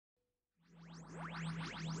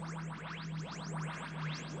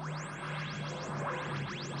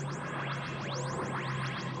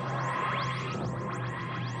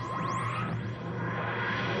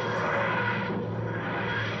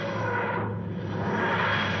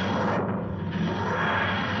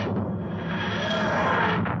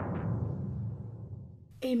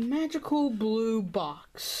magical blue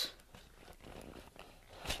box.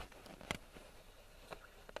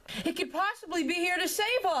 It could possibly be here to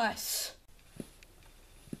save us.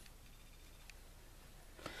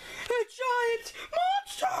 A giant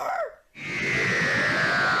monster!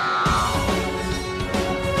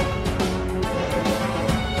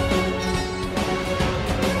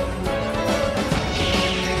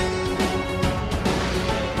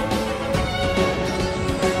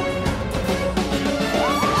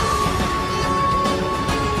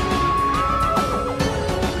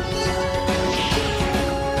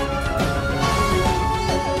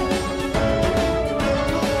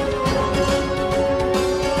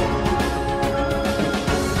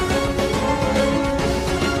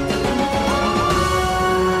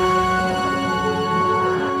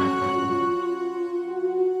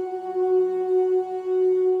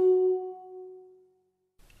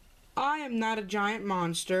 I am not a giant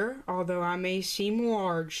monster, although I may seem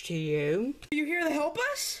large to you. Are you here to help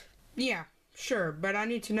us? Yeah, sure, but I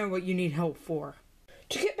need to know what you need help for.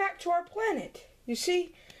 To get back to our planet. You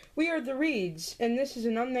see, we are the Reeds, and this is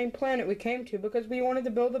an unnamed planet we came to because we wanted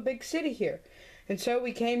to build a big city here. And so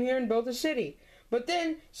we came here and built a city. But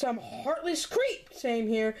then some heartless creep came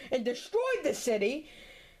here and destroyed the city.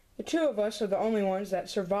 The two of us are the only ones that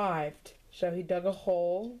survived. So he dug a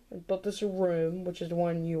hole and built us a room, which is the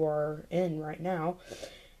one you are in right now.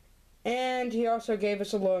 And he also gave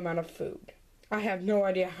us a low amount of food. I have no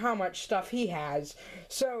idea how much stuff he has.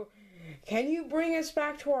 So, can you bring us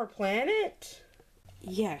back to our planet?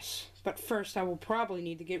 Yes, but first I will probably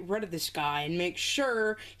need to get rid of this guy and make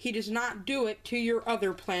sure he does not do it to your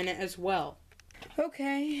other planet as well.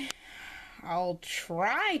 Okay, I'll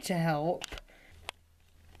try to help.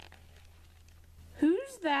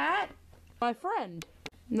 Who's that? My friend.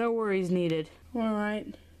 No worries needed.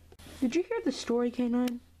 Alright. Did you hear the story,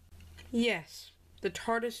 K9? Yes. The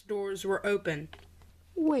TARDIS doors were open.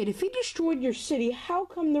 Wait, if he destroyed your city, how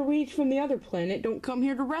come the Reeds from the other planet don't come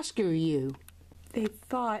here to rescue you? They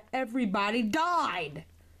thought everybody died.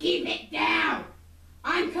 Keep it down!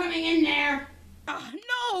 I'm coming in there!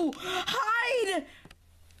 No! Hide!